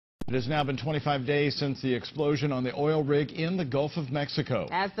It has now been 25 days since the explosion on the oil rig in the Gulf of Mexico.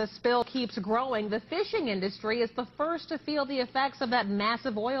 As the spill keeps growing, the fishing industry is the first to feel the effects of that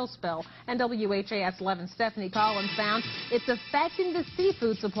massive oil spill. And WHAS 11's Stephanie Collins found it's affecting the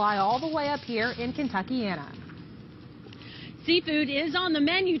seafood supply all the way up here in Kentuckiana. Seafood is on the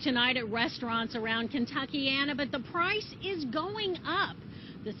menu tonight at restaurants around Kentuckiana, but the price is going up.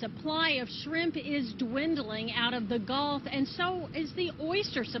 The supply of shrimp is dwindling out of the Gulf, and so is the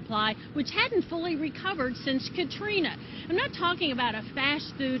oyster supply, which hadn't fully recovered since Katrina. I'm not talking about a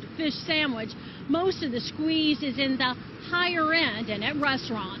fast food fish sandwich. Most of the squeeze is in the higher end and at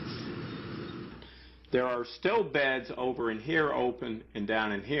restaurants. There are still beds over in here open and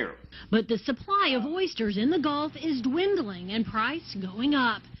down in here. But the supply of oysters in the Gulf is dwindling and price going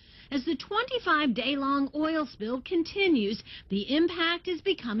up. As the 25-day-long oil spill continues, the impact is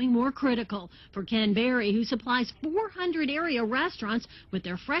becoming more critical for Ken Berry, who supplies 400 area restaurants with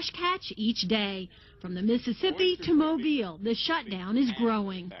their fresh catch each day. From the Mississippi to Mobile, the shutdown is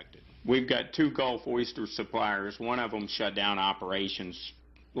growing. We've got 2 Gulf oyster suppliers. One of them shut down operations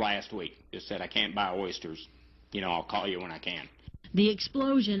last week. Just said, I can't buy oysters. You know, I'll call you when I can. The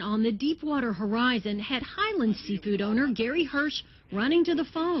explosion on the Deepwater horizon had Highland seafood owner Gary Hirsch running to the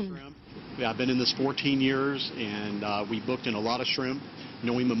phone. I've been in this 14 years, and we booked in a lot of shrimp,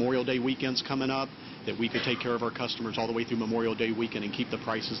 knowing Memorial Day weekend's coming up, that we could take care of our customers all the way through Memorial Day weekend and keep the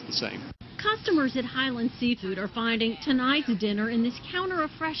prices the same. Customers at Highland Seafood are finding tonight's dinner in this counter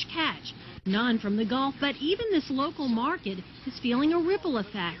of fresh catch. None from the Gulf, but even this local market is feeling a ripple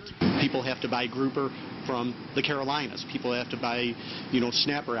effect. People have to buy grouper from the Carolinas. People have to buy,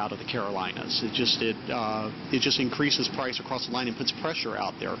 snapper out of the Carolinas. It just increases price across the line and puts pressure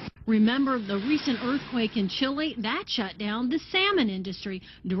out there. Remember the recent earthquake in Chile? That shut down the salmon industry,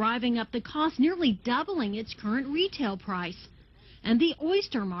 driving up the cost, nearly doubling its current retail price. And the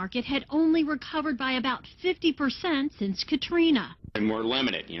oyster market had only recovered by about 50% since Katrina. And we're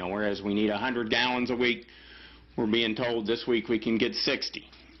limited, whereas we need 100 gallons a week, we're being told this week we can get 60.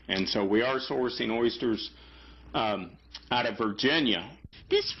 And so we are sourcing oysters out of Virginia.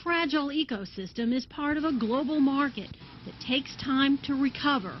 This fragile ecosystem is part of a global market that takes time to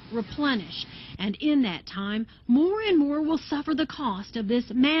recover, replenish, and in that time, more and more will suffer the cost of this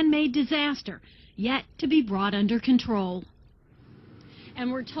man-made disaster, yet to be brought under control. And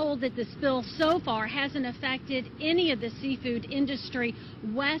we're told that the spill so far hasn't affected any of the seafood industry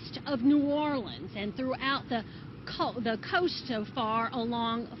west of New Orleans and throughout the coast so far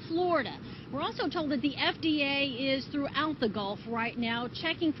along Florida. We're also told that the FDA is throughout the Gulf right now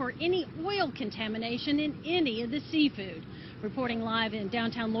checking for any oil contamination in any of the seafood. Reporting live in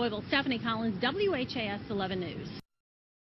downtown Louisville, Stephanie Collins, WHAS 11 News.